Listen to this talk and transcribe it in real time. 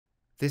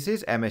This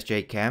is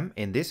MSJ Chem.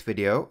 In this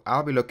video,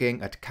 I'll be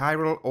looking at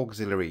chiral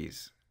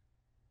auxiliaries.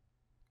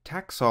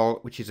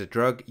 Taxol, which is a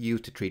drug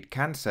used to treat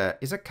cancer,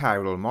 is a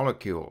chiral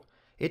molecule.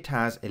 It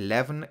has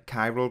 11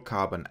 chiral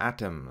carbon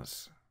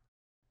atoms.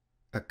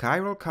 A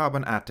chiral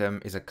carbon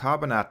atom is a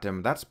carbon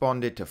atom that's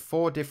bonded to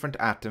 4 different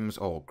atoms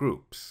or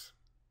groups.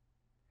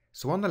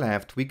 So on the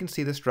left, we can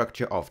see the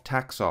structure of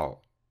Taxol.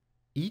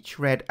 Each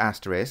red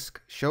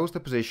asterisk shows the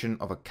position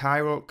of a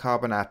chiral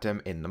carbon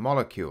atom in the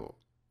molecule.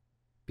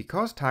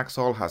 Because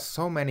Taxol has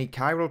so many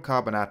chiral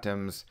carbon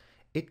atoms,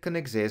 it can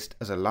exist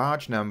as a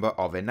large number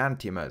of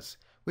enantiomers,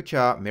 which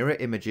are mirror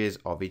images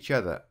of each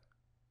other.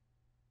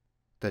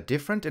 The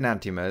different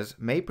enantiomers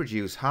may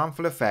produce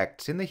harmful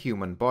effects in the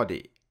human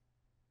body.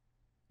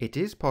 It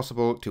is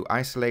possible to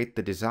isolate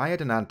the desired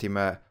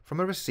enantiomer from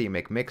a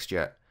racemic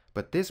mixture,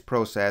 but this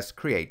process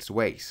creates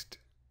waste.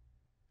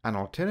 An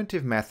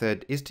alternative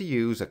method is to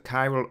use a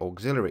chiral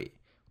auxiliary,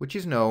 which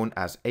is known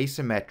as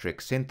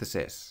asymmetric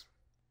synthesis.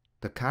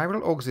 The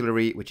chiral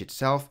auxiliary, which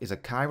itself is a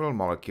chiral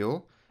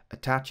molecule,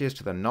 attaches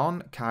to the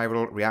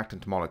non-chiral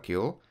reactant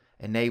molecule,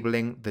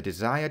 enabling the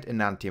desired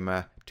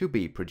enantiomer to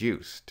be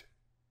produced.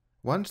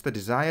 Once the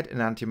desired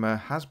enantiomer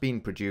has been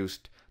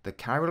produced, the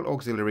chiral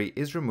auxiliary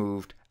is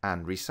removed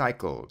and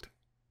recycled.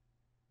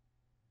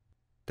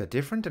 The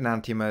different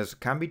enantiomers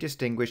can be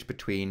distinguished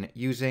between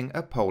using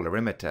a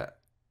polarimeter.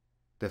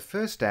 The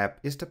first step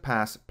is to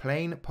pass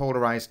plain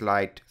polarized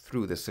light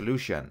through the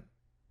solution.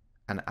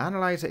 An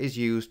analyzer is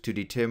used to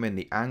determine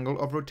the angle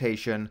of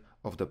rotation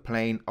of the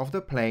plane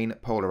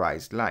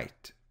polarized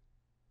light.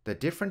 The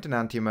different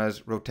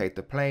enantiomers rotate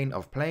the plane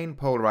of plain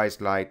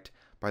polarized light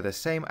by the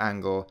same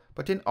angle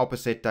but in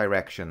opposite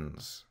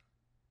directions.